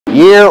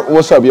Yeah,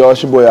 what's up, y'all?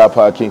 It's your boy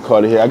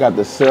iPodKingCarter here. I got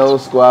the Cell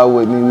Squad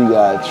with me. We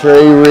got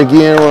Trey,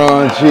 Ricky, and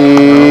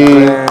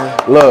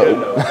Raunchy.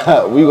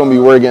 Look, we gonna be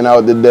working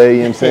out today, you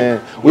know what I'm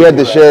saying? We at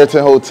the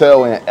Sheraton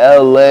Hotel in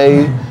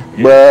LA,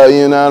 bruh,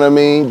 you know what I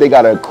mean? They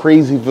got a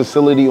crazy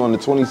facility on the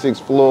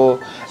 26th floor,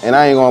 and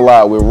I ain't gonna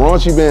lie, with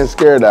Raunchy being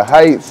scared of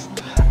heights,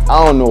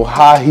 I don't know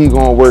how he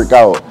gonna work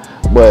out,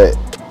 but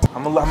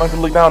I'm gonna have to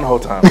look down the whole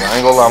time, bro. I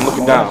ain't gonna lie, I'm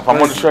looking down. If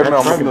I'm on the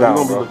treadmill, I'm looking down,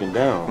 bro.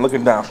 I'm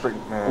looking down straight,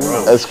 man.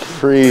 Bro. That's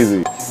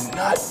crazy. You're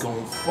not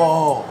gonna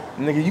fall.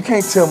 Nigga, you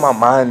can't tell my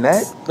mind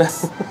that.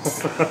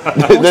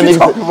 What you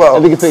talking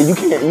about? That nigga say,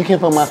 you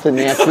can't put my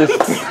finances.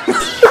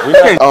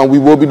 We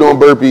will be doing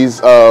burpees.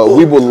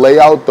 We will lay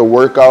out the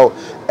workout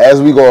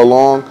as we go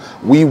along.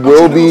 We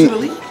will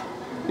be,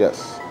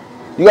 yes.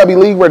 You gotta be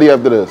league ready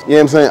after this. You know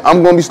what I'm saying?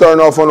 I'm gonna be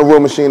starting off on the row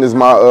machine as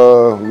my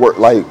work,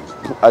 like,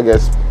 I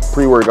guess,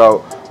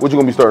 pre-workout. What you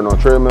gonna be starting on?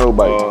 Treadmill,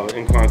 bike?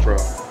 Incline trail.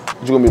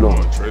 What you gonna be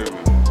doing? Treadmill.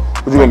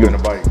 What you gonna be? The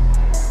bike.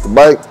 The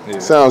bike? Yeah.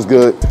 Sounds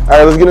good. All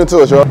right, let's get into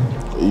it, y'all.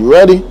 Are you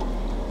ready?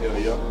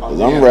 Yeah. Cause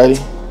I'm ready.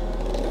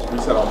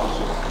 Reset all my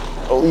shit.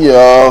 Oh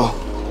yeah.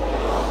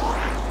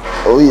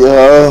 Oh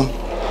yeah.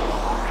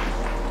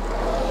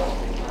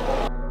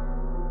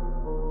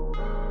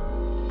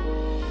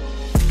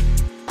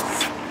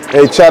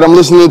 Hey Chad, I'm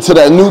listening to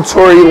that new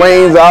Tory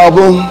Lanez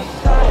album.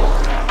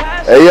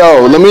 Hey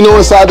yo, let me know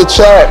inside the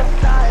chat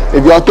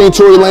if y'all think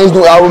Tory Lanez's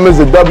new album is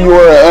a W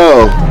or a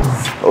L.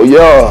 Oh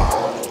yeah.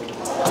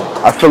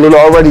 I feel it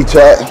already,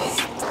 chat.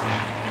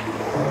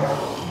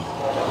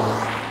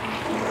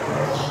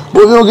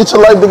 Boy, you don't get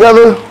your life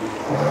together?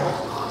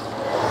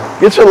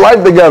 Get your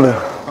life together.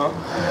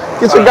 Huh?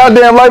 Get your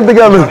goddamn life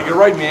together. Get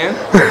right, man.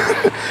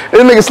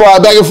 This nigga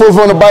slide back and forth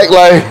on the bike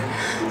like.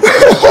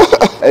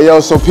 Hey yo,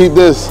 so peep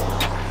this.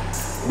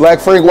 Black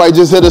Frank White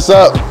just hit us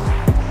up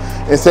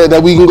and said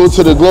that we can go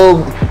to the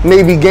Globe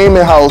Navy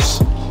Gaming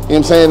House. You know what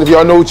I'm saying? If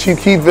y'all know who Chief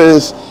Keef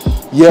is,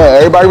 yeah,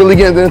 everybody really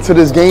getting into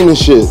this gaming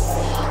shit.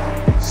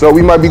 So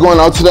we might be going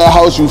out to that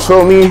house, you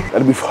feel me?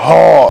 That'll be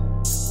hard.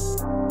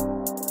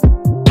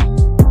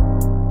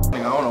 I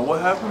don't know what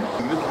happened.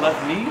 You just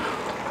left knee?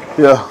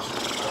 Yeah.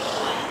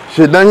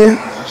 Shit done yet?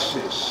 That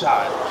shit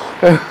shot.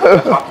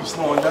 I keep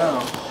slowing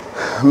down.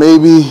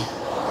 Maybe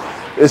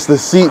it's the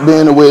seat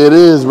being the way it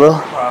is, bro.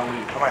 Probably.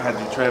 I might have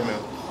to do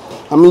treadmill.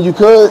 I mean, you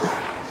could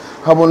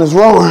hop on this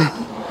rower.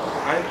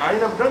 I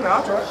ain't never done that.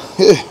 I'll try.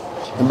 Yeah.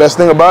 The best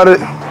thing about it,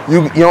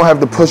 you don't have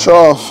to push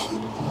off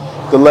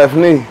the left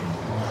knee.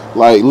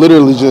 Like,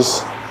 literally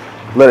just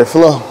let it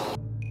flow.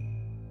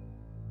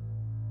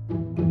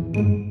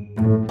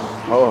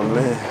 Oh,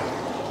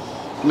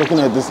 man. Looking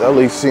at this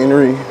LA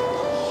scenery,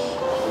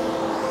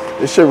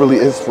 this shit really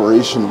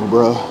inspirational,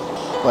 bro.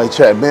 Like,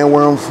 chat, man,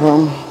 where I'm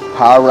from,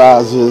 high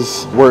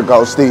rises,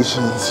 workout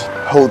stations,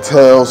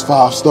 hotels,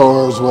 5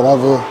 stars,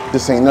 whatever.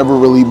 This ain't never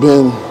really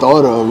been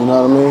thought of, you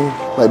know what I mean?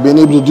 Like, being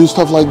able to do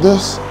stuff like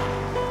this,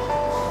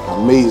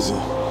 amazing.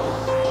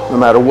 No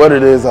matter what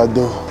it is I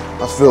do,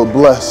 I feel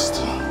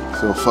blessed. I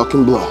feel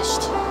fucking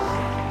blessed. I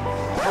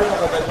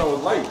thought that joint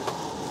was light.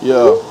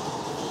 Yeah.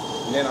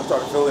 And then I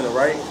started feeling it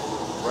right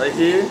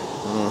here,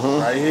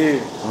 right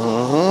here.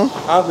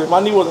 Honestly, if my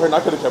knee wasn't hurting, I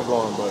could have kept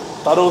going, but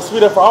thought it was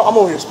speed up. I'm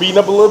over here speeding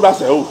up a little bit. I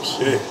said, oh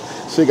shit.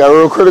 Shit got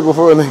real critical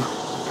for a nigga.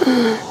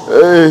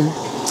 Hey.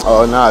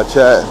 Oh nah,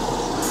 chat.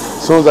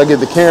 As soon as I get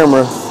the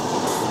camera,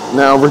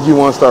 now Ricky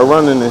wanna start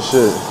running and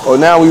shit. Oh,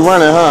 now we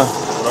running, huh?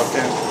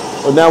 Okay.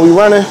 Oh, now we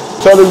running?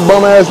 Tell this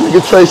bum ass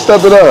nigga Trey,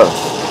 step it up.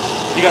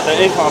 You got the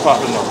incline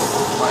popping up.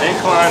 My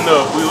incline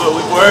up. We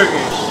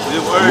working.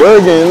 We working.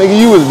 Working, nigga.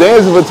 You was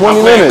dancing for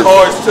 20 minutes. I'm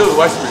playing cards too.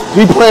 Watch me.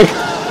 He playing.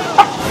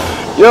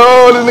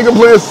 Yo, this nigga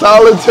playing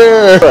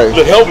solitaire. Right.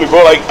 Look, help me,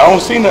 bro. Like, I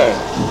don't see nothing.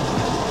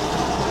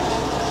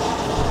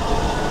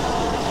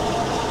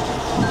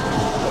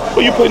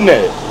 Where you putting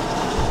that?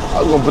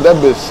 I was gonna put that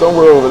bitch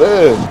somewhere over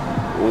there.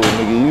 Ooh,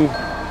 nigga, you.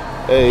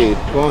 Hey,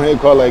 go ahead and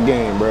call that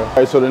game, bro. All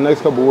right, so the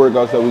next couple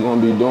workouts that we're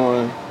gonna be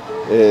doing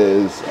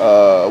is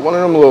one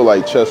of them little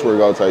like chest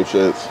workout type shits. You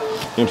know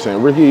what I'm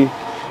saying? Ricky,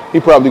 he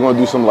probably gonna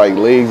do some like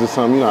legs or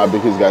something. You know how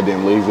big his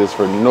goddamn legs is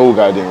for no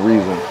goddamn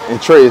reason.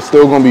 And Trey is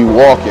still gonna be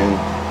walking.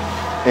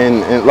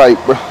 And like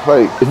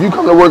if you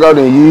come to work out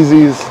in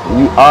Yeezys,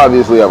 you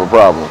obviously have a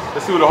problem.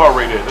 Let's see what the heart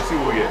rate is. Let's see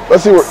what we get.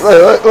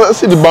 Let's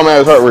see the bum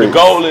ass heart rate. The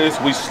goal is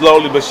we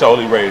slowly but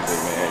surely raise it,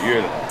 man.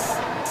 You're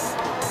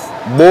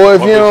boy,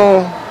 if you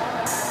don't,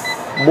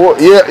 boy,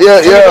 yeah.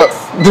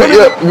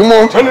 Come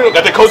on. Turn it up.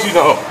 Got the coaches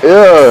on.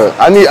 Yeah,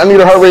 I need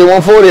a heart rate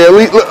 140 at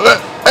least.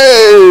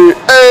 Hey.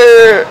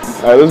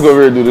 All right, let's go over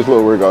here and do this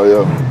little workout,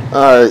 yo.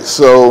 All right,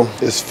 so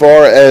as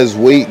far as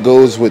weight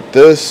goes with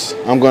this,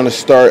 I'm gonna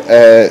start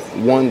at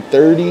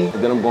 130,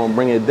 and then I'm gonna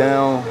bring it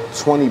down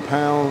 20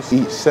 pounds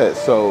each set.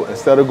 So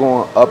instead of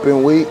going up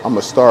in weight, I'm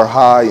gonna start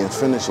high and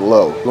finish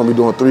low. I'm gonna be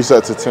doing 3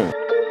 sets of 10.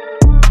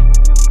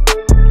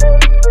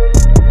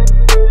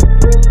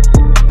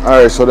 All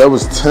right, so that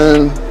was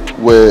 10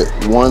 with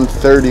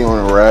 130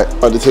 on a rack.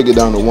 About to take it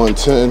down to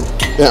 110.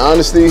 And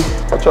honestly,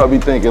 I try to be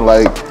thinking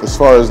like, as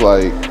far as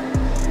like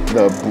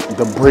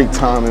the break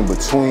time in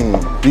between?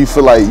 Do you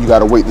feel like you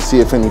gotta wait to see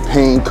if any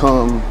pain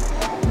come,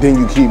 then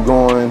you keep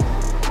going?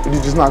 Or do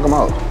you just knock them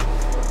out?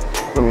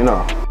 Let me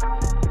know.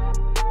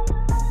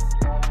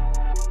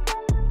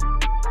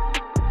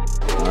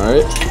 All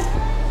right.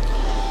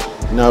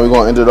 Now we're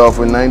gonna end it off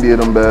with 90 of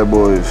them bad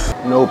boys.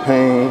 No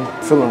pain,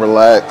 feeling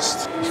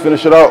relaxed. Let's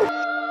finish it out.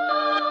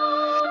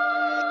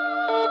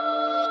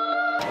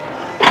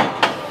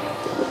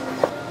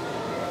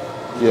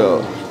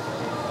 Yo,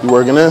 you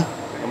working in?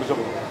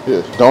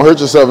 Yeah. Don't hurt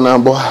yourself now,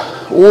 boy.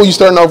 Oh, you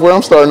starting off where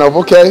I'm starting off.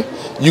 Okay.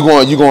 You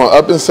going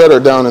up in set or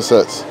down in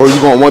sets? Or you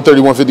going 130,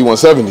 150,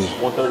 170?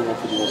 130,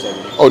 150,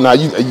 170. Oh, nah,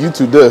 you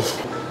too diff.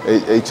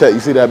 Hey, Chet, you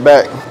see that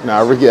back?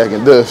 Nah, Ricky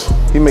acting diff.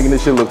 He making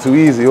this shit look too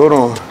easy. Hold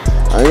on.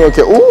 I ain't gonna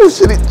care. Ooh,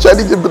 shit, Chet,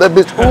 he just put that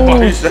bitch.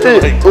 Ooh, shit.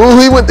 Ooh,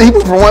 he went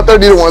from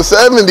 130 to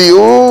 170.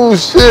 Ooh,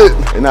 shit.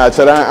 And nah,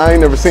 Chet, I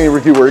ain't never seen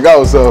Ricky work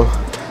out, so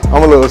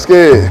I'm a little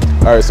scared.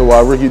 All right, so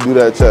while Ricky do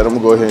that, Chet, I'm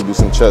gonna go ahead and do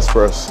some chest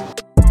press.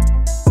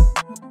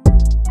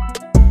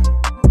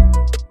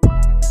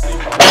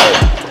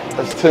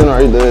 That's 10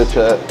 right there,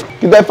 Chet.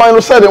 Get that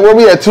final set in. Where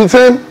we at?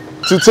 210?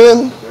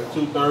 210?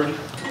 230.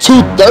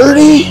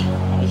 230?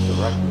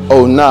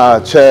 Oh, nah,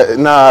 Chet.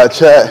 Nah,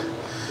 Chet.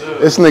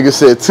 This nigga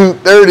said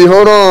 230.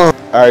 Hold on.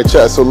 All right,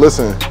 Chet. So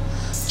listen,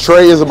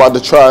 Trey is about to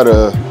try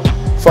to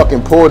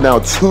fucking pull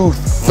down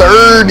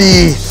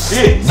 230.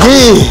 Shit.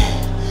 Yeah.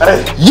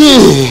 Hey,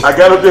 yeah. I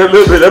got up there a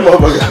little bit. That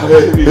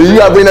motherfucker. You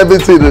gotta bring that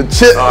bitch to the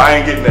chip. Oh, I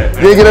ain't getting that.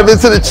 You ain't get that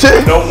bitch to the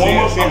chip? No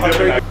more.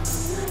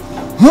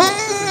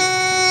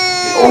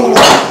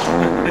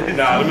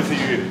 Nah, let me see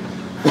you get it.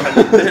 I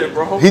just did it,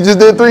 bro. He just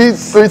did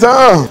three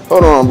times.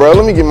 Hold on, bro.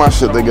 Let me get my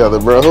shit together,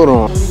 bro. Hold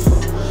on.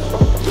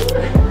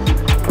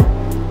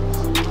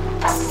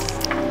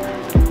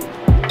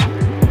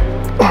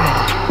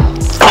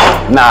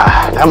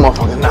 Nah, that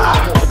motherfucker, nah.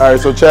 All right,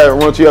 so Chad,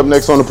 run you up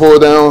next on the pull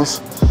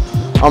downs.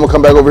 I'm gonna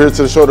come back over here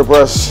to the shoulder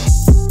press.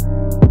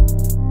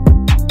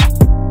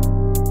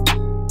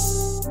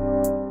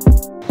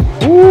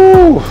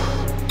 Woo!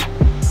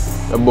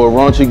 That boy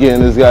Raunchy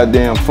getting this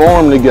goddamn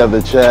form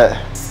together, Chad.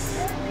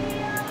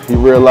 He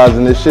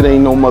realizing this shit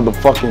ain't no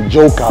motherfucking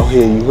joke out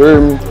here, you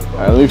heard me? All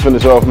right, let me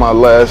finish off my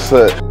last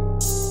set.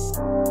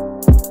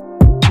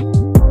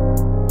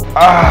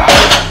 I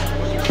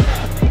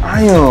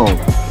am.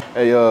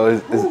 Hey,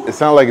 it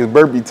sounds like it's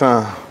burpee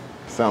time.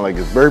 Sound like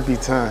it's burpee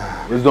time.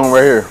 Let's do them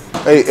right here.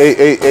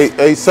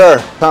 Hey, sir.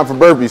 Time for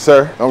burpee,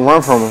 sir. Don't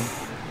run from him.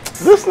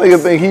 This nigga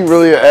think he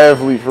really an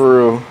athlete for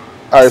real.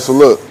 All right, so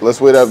look, let's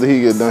wait after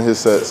he get done his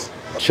sets.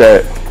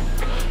 Chat.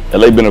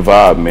 LA been a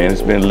vibe, man.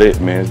 It's been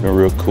lit, man. It's been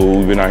real cool.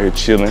 We've been out here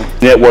chilling,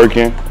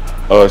 networking.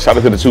 Shout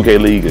out to the 2K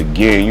League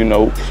again. You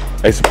know,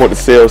 they support the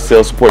sales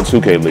support the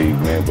 2K League,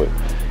 man. But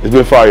it's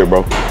been fire,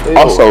 bro.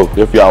 Also,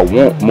 if y'all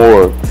want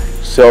more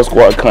Cell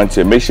Squad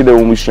content, make sure that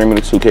when we streaming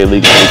the 2K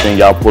League and everything,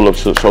 y'all pull up,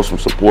 show some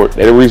support.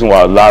 That's the reason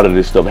why a lot of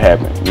this stuff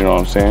happened. You know what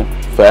I'm saying?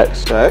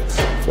 Facts. Facts.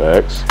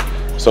 Facts.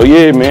 So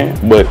yeah, man.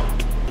 But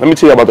let me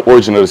tell you about the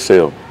origin of the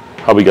cell.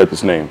 How we got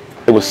this name.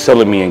 It was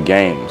selling me in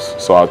games.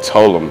 So I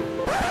told him,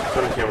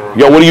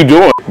 yo, what are you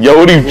doing? Yo,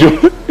 what are you doing?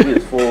 He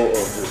is full of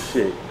this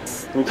shit.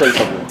 Let me tell you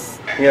something.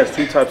 He has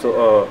two types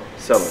of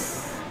selling.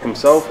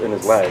 Himself and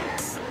his lag.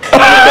 These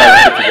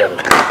guys get together.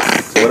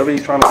 So whatever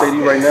he's trying to say to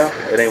you right now,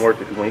 it ain't worth it.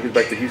 Because when he gets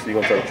back to Houston,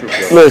 you're going to tell the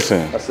truth. Yo.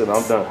 Listen. I said,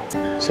 I'm done.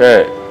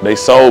 Chad, they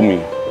sold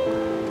me.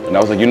 And I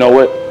was like, you know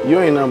what? You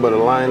ain't nothing but a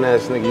lying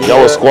ass nigga.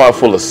 Y'all a squad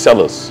full of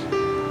sellers.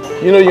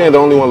 You know you ain't the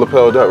only one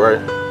lapelled up, right?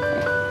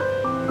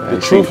 The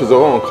truth is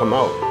all gonna come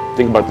out.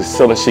 Think about the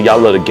selling shit. Y'all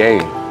love the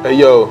game. Hey,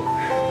 yo,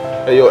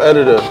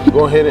 editor,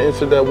 go ahead and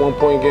insert that 1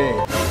 point game.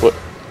 What?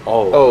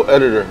 Oh,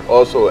 editor.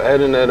 Also, add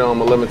in that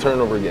 11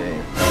 turnover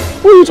game.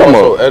 What are you talking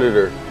also, about?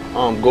 editor.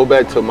 Go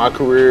back to my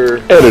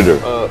career. Editor.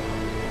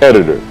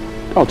 Editor.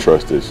 Don't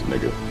trust this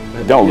nigga.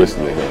 Don't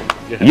listen to him.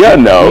 Yeah,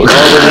 no. Already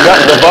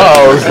got the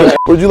balls.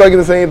 Would you like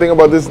to say anything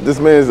about this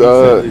man's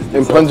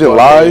impungent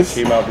lies?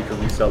 Came out because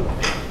we sell them.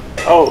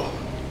 Oh,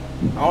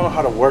 I don't know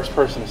how the worst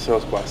person in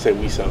Sales Squad say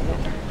we sell them.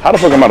 How the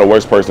fuck am I the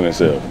worst person in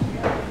sales?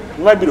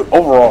 You might be the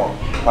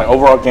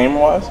overall game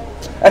wise.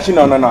 Actually,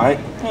 no. You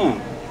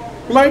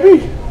might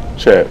be.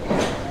 Chat.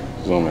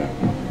 Zoom in.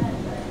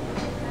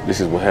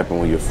 This is what happened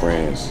when your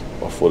friends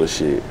are full of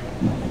shit.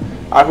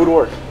 All right, who the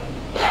worst?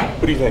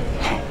 What do you think?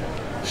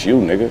 It's you,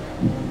 nigga.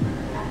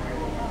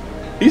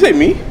 You say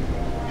me?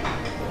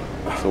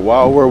 It's a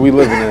wild world we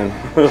living in.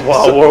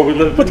 Wild world we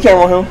live in. Put the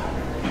camera on him.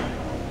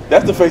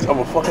 That's the face of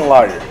a fucking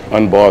liar.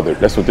 Unbothered.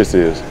 That's what this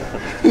is.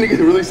 Nigga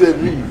really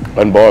said me.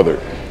 Unbothered.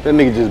 That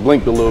nigga just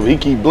blinked a little bit. He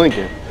keep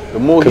blinking. The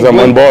more because I'm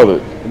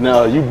unbothered.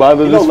 No, you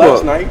bothered as fuck.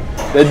 Last night.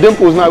 That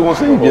dimple's not gonna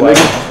save you,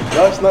 nigga.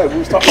 Last night we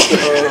was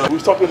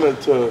talking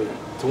to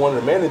one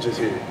of the managers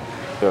here.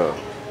 Yeah.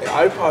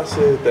 And iPod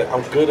said that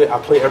I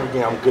play every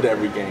game. I'm good at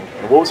every game.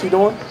 And what was he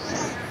doing?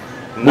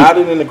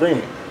 Nodding in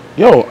agreement.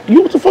 Yo,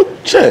 you what the fuck?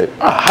 Chat.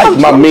 I hype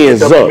my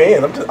mans up.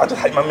 I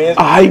just hype my mans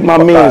up. I hype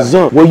my mans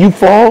up. Where you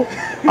fall,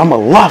 I'ma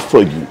lie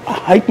for you. I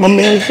hype my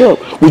mans up.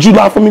 Would you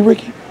lie for me,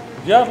 Ricky?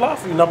 Yeah, I lie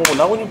for you.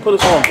 Not when you put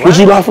us on blast. Would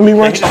you lie for me,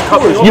 Rich?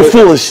 You're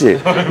full of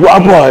shit. Well,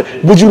 I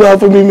brought. Would you lie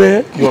for me,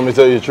 man? You want me to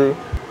tell you the truth?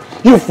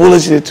 You're full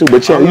of shit too,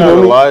 but Chad, I'm you not know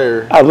a me?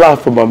 liar. I lie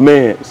for my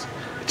mans.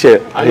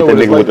 Chad, I hate that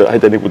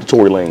nigga with the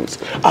Tory Lanes.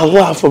 I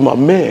lie for my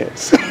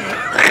mans.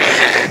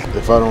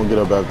 If I don't get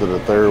up after the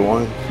third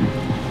one,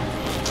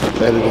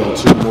 edit in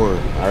 2 more.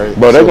 All right.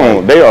 Bro,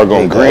 So they are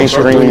gonna green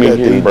screen me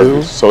hitting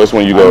burpees. So it's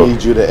when you go. I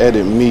need you to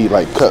edit me,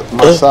 like cut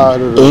my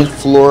side of the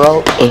floor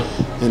out,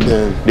 and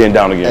then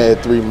down again.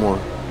 Add 3 more.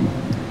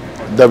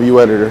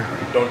 W editor.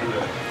 Don't do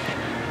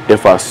that.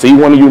 If I see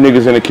one of you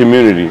niggas in the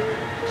community,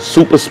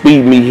 super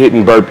speed me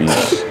hitting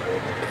burpees,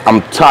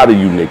 I'm tired of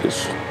you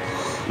niggas.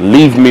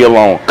 Leave me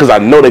alone, cause I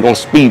know they gonna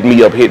speed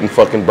me up hitting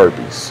fucking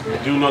burpees.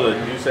 Did you know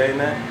that you saying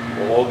that?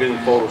 We're all getting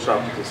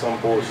photoshopped into some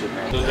bullshit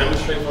now. So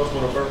demonstrate for us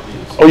what a burpee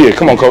is. Oh yeah,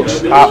 come on,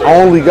 coach. I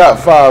only got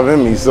 5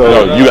 in me, so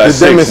No, you got the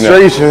 6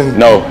 demonstration.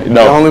 No,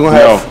 I only gonna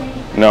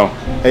have. no.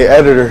 Hey,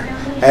 editor,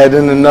 add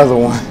in another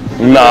one.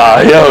 Nah,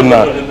 hell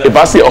nah. If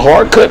I see a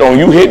hard cut on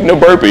you hitting a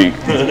burpee,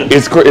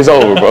 it's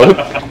over, bro.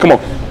 Come on.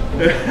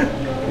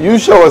 You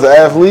show us an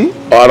athlete.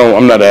 Oh,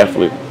 I'm not an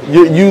athlete.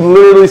 You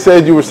literally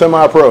said you were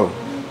semi-pro.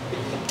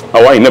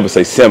 Oh, I ain't never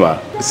say semi.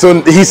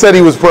 So he said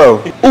he was pro.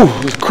 Ooh,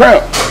 it's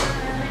crap.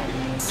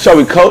 Shall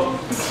we cope?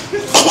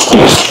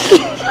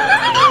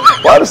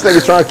 Why this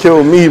nigga trying to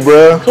kill me,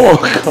 bro? Come on,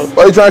 coach.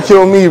 Why you trying to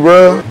kill me,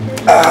 bro?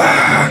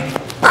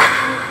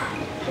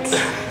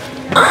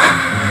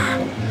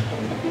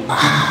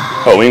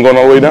 Oh, we ain't going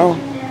all the way down?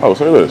 Oh,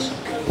 say this.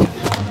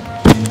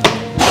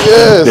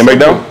 Yes. Then back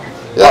down?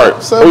 Yeah, all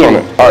right, simple. we on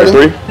it. All right,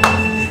 3,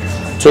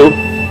 2,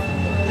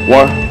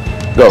 1,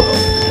 go.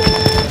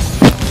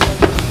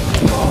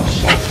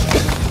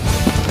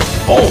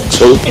 Oh,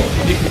 2.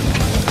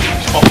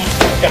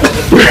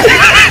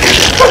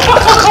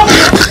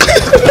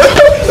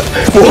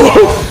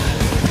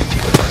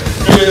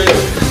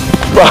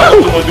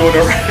 doing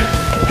it right.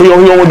 He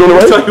don't want to do it I'll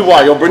right? tell you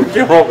why. Yo, bring the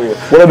camera over here.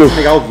 What I do? I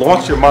think I was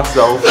launching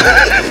myself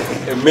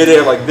in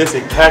midair like this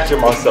and catching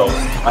myself.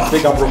 I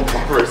think I broke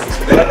my wrist.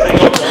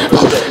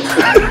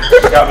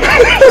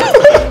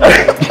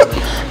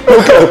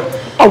 Okay.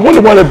 I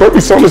wonder why that burpee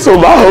sounded so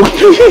loud.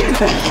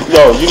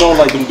 Yo, you know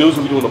like them dudes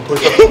who be doing the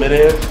push-ups in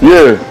midair?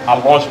 Yeah. I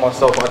launched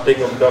myself. I think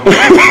I'm done.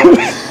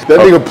 That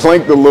nigga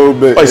planked a little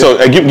bit. Wait, so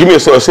give me a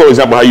slow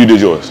example how you did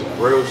yours.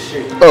 Real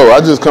shit. Oh, I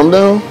just come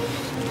down?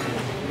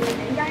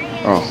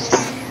 Oh.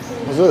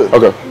 That's it.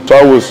 Okay. So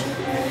I was. You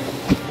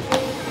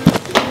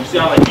see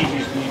how like he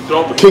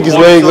don't Kick his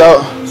legs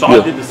out. So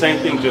Yeah. I did the same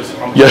thing. Just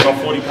I'm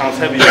 40 pounds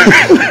heavier.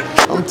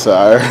 I'm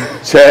tired.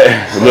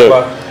 Chad,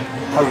 look.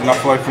 I do not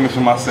feel like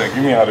finishing my set.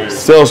 Give me out of here.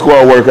 Cell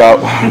Squad workout.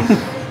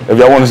 If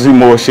y'all want to see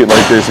more shit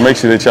like this, make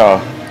sure that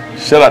y'all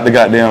shout out the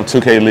goddamn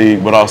 2K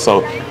League, but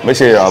also make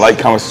sure y'all like,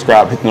 comment,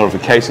 subscribe, hit the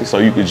notifications so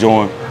you can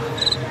join.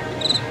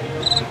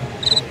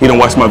 He don't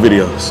watch my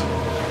videos.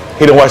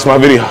 He don't watch my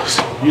videos.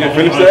 You didn't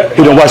finish that?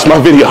 He don't watch my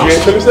videos. You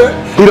didn't finish that?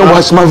 He don't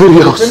watch my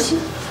videos.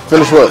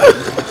 Finish what?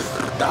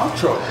 The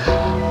outro.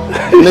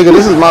 Nigga,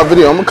 this is my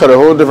video. I'm gonna cut a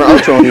whole different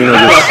outro on you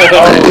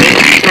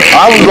niggas.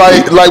 I was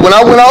like when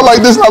I went out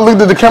like this, I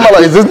looked at the camera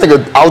like, is this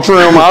nigga outro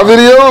on my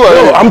video? Like,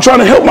 No, I'm trying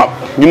to help my.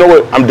 You know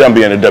what? I'm done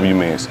being a W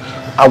mans.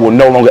 I will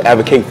no longer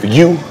advocate for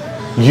you,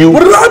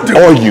 What did I do?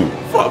 or you.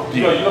 Fuck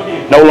you.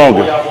 No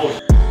longer.